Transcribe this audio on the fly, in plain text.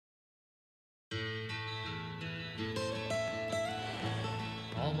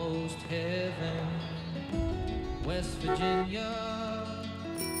almost heaven. West Virginia,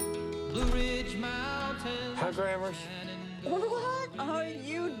 Blue Ridge Mountains. Hi, Grammars. What are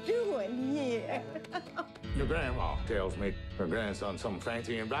you doing here? Your grandma tells me her grandson's some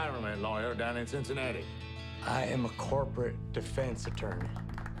fancy environment lawyer down in Cincinnati. I am a corporate defense attorney.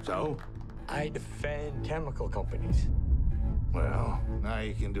 So? I defend chemical companies. Well, now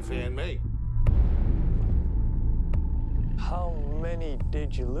you can defend me. How many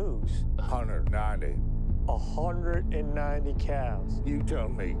did you lose? 190. 190 cows. You tell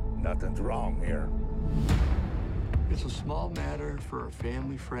me nothing's wrong here. It's a small matter for a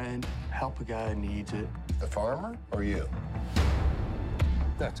family friend. Help a guy who needs it. The farmer or you?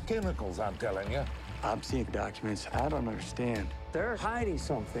 That's chemicals, I'm telling you. I'm seeing documents I don't understand. They're hiding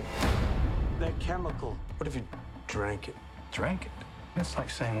something. That chemical. What if you drank it? Drank it? It's like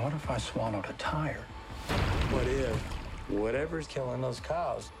saying, what if I swallowed a tire? What if whatever's killing those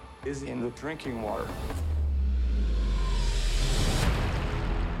cows is in the drinking water?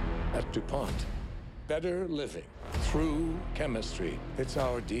 At DuPont, better living through chemistry. It's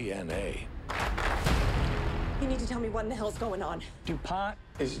our DNA. You need to tell me what in the hell's going on. DuPont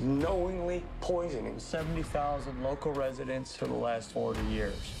is knowingly poisoning 70,000 local residents for the last 40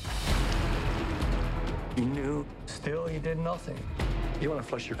 years. You knew, still you did nothing. You want to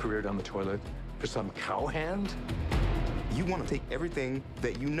flush your career down the toilet for some cowhand? You want to take everything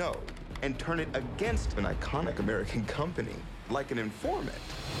that you know and turn it against an iconic American company, like an informant.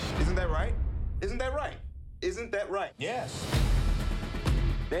 Isn't that right? Isn't that right? Isn't that right? Yes.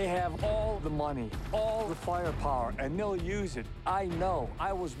 They have all the money, all the firepower, and they'll use it. I know.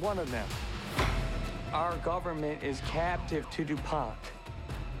 I was one of them. Our government is captive to DuPont.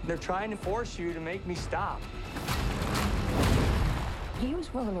 They're trying to force you to make me stop. He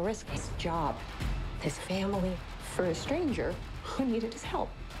was willing to risk his job, his family, for a stranger who needed his help.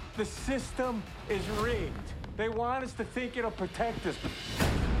 The system is rigged. They want us to think it'll protect us.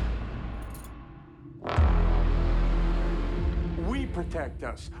 We protect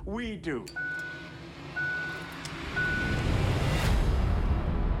us. We do.